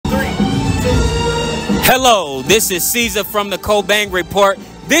Hello, this is Caesar from the Cobain Report.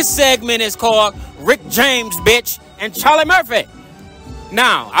 This segment is called Rick James, bitch, and Charlie Murphy.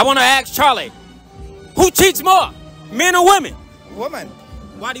 Now, I want to ask Charlie, who cheats more, men or women? Woman.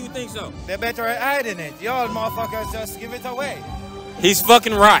 Why do you think so? They're better at hiding it. Y'all motherfuckers just give it away. He's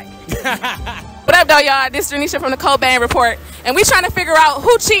fucking right. What up, though, y'all? This is Janisha from the Cobain Report, and we trying to figure out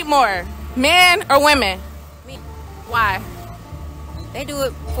who cheat more, men or women. Me. Why? They do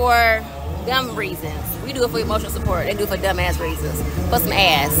it for dumb reasons. We do it for emotional support. They do it for dumb ass reasons. For some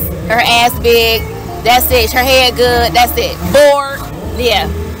ass. Her ass big. That's it. Her head good. That's it. Bored. Yeah.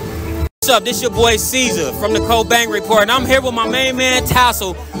 What's up? This your boy Caesar from the Cobain Report, and I'm here with my main man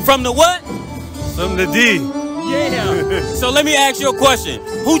Tassel from the what? From the D. Yeah. So let me ask you a question.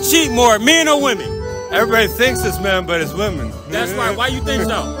 Who cheat more, men or women? Everybody thinks it's men, but it's women. That's right. Why you think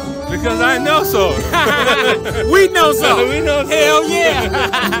so? Because I know so. We know so. We know so. Hell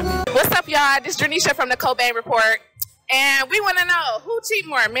yeah. What's up, y'all? This is Janisha from the Cobain Report, and we want to know who cheat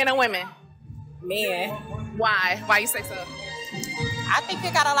more, men or women? Men. Why? Why you say so? I think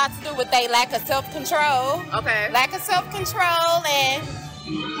it got a lot to do with their lack of self-control. Okay. Lack of self-control, and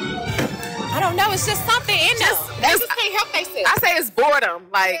I don't know, it's just something in them. They just can't help themselves. I say it's boredom.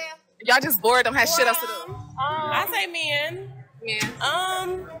 Like, y'all just bored, don't have shit else to do. I say men. Yeah.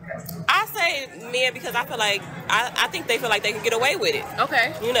 I say men because I feel like I think they feel like they can get away with it.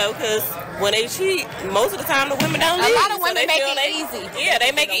 Okay. You know, because when they cheat, most of the time the women don't. A lot of so women they make feel it easy. Yeah,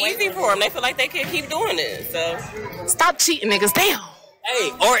 they make it easy for them. They feel like they can keep doing it. So Stop cheating, niggas. Damn.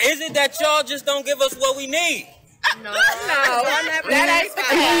 Hey, or is it that y'all just don't give us what we need? No. That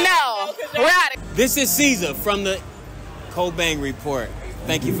ain't no. We're out of This is Caesar from the Cobain Report.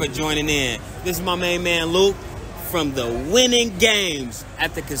 Thank you for joining in. This is my main man Luke from the winning games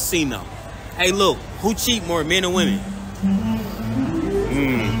at the casino. Hey, Luke, who cheat more, men or women?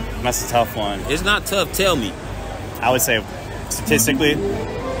 That's a tough one. It's not tough. Tell me. I would say statistically,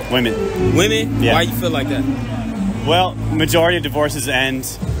 women. Women? Yeah. Why you feel like that? Well, majority of divorces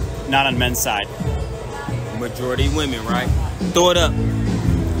end not on men's side. Majority women, right? Throw it up.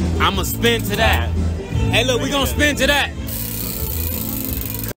 I'ma spin to that. Hey, look, we gonna spin to that.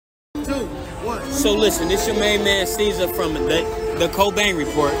 2, 1. So listen, this your main man Caesar from the Cobain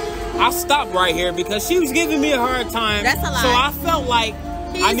Report. I stopped right here because she was giving me a hard time. That's a lie. So I felt like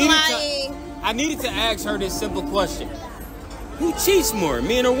He's I needed to ask her this simple question: who cheats more,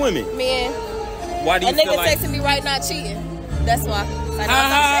 men or women? Men. Why do you A feel nigga like? texting me right now cheating. That's why.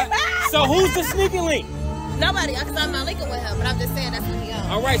 So who's the sneaky link? Nobody, because I'm not linking with him, but I'm just saying that's what he on.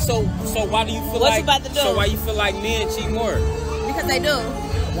 All right, so why do you feel What like? you about to do? So why you feel like men cheat more? Because they do.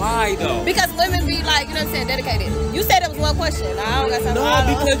 Why though? Because women be like, you know what I'm saying, dedicated. You said it was one question. I don't got something.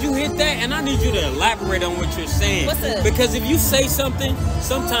 No, because you hit that, and I need you to elaborate on what you're saying. What's up? Because if you say something,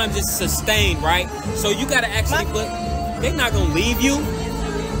 sometimes it's sustained, right? So you gotta actually, but they're not gonna leave you.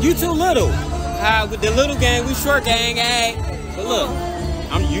 You too little. With the little gang, we short gang, hey. But look,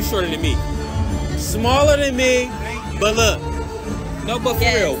 you shorter than me, smaller than me. But look, no, but for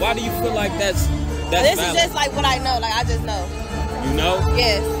real, why do you feel like that's This valid? is just like what I know. Like I just know. You know?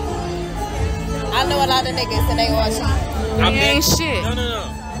 Yes. I know a lot of niggas and they all cheat. ain't shit. No.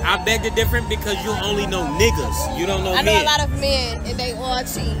 I beg to differ because you only know niggas. You don't know I know men. a lot of men and they all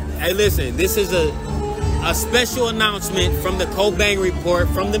cheat. Hey, listen, this is a special announcement from the Cobain Report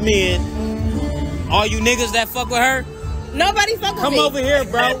from the men. All you niggas that fuck with her, Nobody fuck with me. come over here,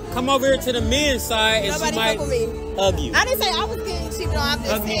 bro. Come over here to the men's side, and Nobody she might fuck with me. hug you. I didn't say I was getting cheated on. I'm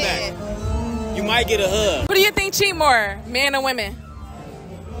just Hug me saying. back. You might get a hug. Who do you think cheat more, men or women?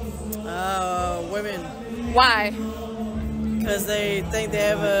 Women, Why? because they think they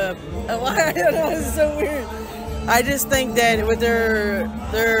have a I don't know, it's so weird. I just think that with their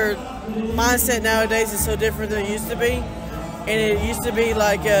mindset nowadays is so different than it used to be, and it used to be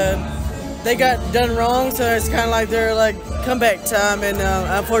like they got done wrong, so it's kind of like they're like comeback time, and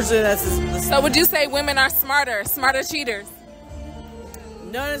unfortunately that's So would you say women are smarter cheaters?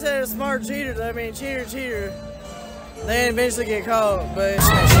 not necessarily smart cheaters. I mean, cheater. They eventually get caught, but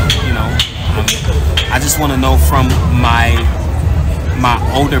You know, I just want to know from my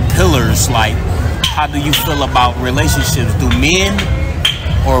older pillars, like, how do you feel about relationships? Do men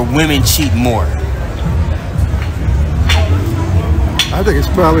or women cheat more? I think it's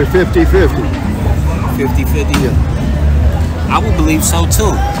probably 50-50. 50-50? Yeah. I would believe so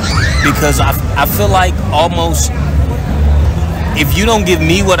too. Because I feel like almost, if you don't give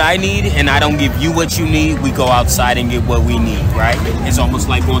me what I need and I don't give you what you need, we go outside and get what we need, right? It's almost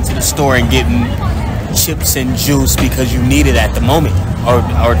like going to the store and getting chips and juice because you need it at the moment, or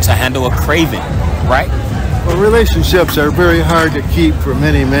to handle a craving, right? Well, relationships are very hard to keep for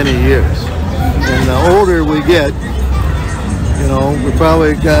many, many years. And And the older we get, you know, we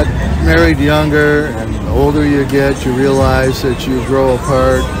probably got married younger, and the older you get, you realize that you grow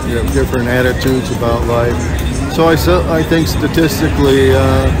apart, you have different attitudes about life. So I think statistically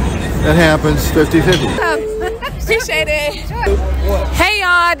it happens 50-50. Appreciate it. Hey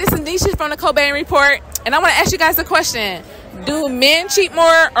y'all, this is Nisha from the Cobain Report, and I want to ask you guys a question. Do men cheat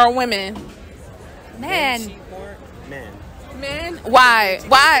more or women? Men. Men? Why?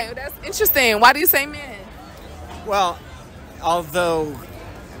 Why? That's interesting. Why do you say men? Well, although,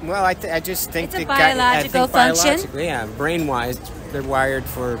 well, I just think it's a biological function. Yeah, brain-wise, they're wired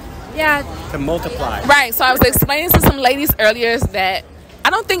for to multiply. Right. So I was explaining to some ladies earlier that I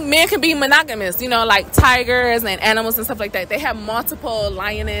don't think men can be monogamous. You know, like tigers and animals and stuff like that. They have multiple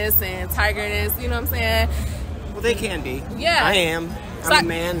lioness and tigress. You know what I'm saying? Well, they can be. Yeah. I am. I'm a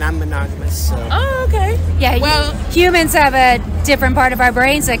man. I'm monogamous. So. Oh, okay. Yeah. Well, humans have a different part of our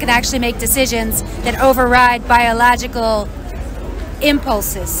brains that can actually make decisions that override biological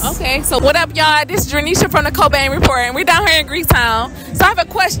impulses. Okay. So what up, y'all? This is Dranisha from the Cobain Report, and we're down here in Greektown. So I have a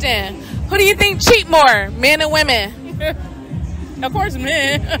question. Who do you think cheat more, men or women? Of course,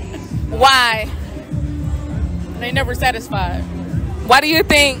 men. Why? They never satisfied. Why do you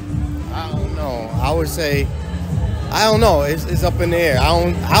think? I don't know. I would say, I don't know. It's up in the air. I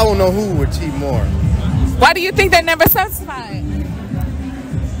don't know who would cheat more. Why do you think they're never satisfied?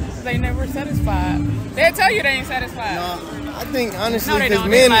 They never satisfied. They'll tell you they ain't satisfied. No, I think honestly, no, they because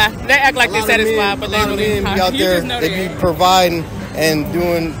don't. men, they act like they're satisfied, but they really be out there. They be providing and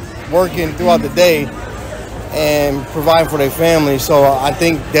working throughout the day and providing for their family. So I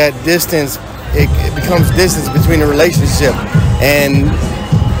think that distance, it becomes distance between the relationship, and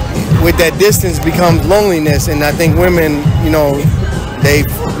with that distance becomes loneliness. And I think women, you know, they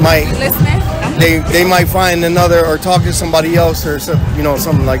might find another or talk to somebody else or you know,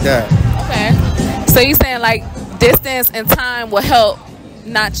 something like that. Okay. So you saying like distance and time will help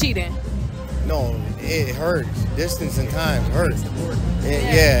not cheating? No, it hurts. Distance and time hurts.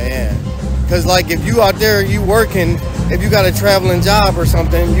 Yeah. Because like if you out there, you working, if you got a traveling job or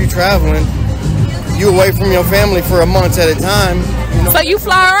something, you traveling, you away from your family for a month at a time. You know? So you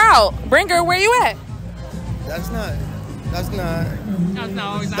fly her out, bring her where you at? That's not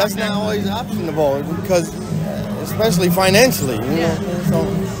always optionable, because especially financially. You know? So.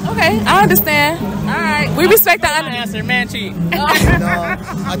 Okay, I understand. All right, we respect the answer. Man cheat. No,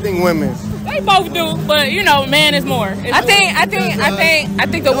 I think women. They both do, but you know, man is more. I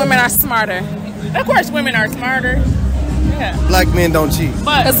think the women are smarter. Of course, women are smarter. Yeah. Black men don't cheat.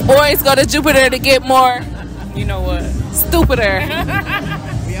 Because boys go to Jupiter to get more. You know what? Stupider.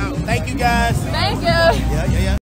 Thank you guys. Thank you. Yeah.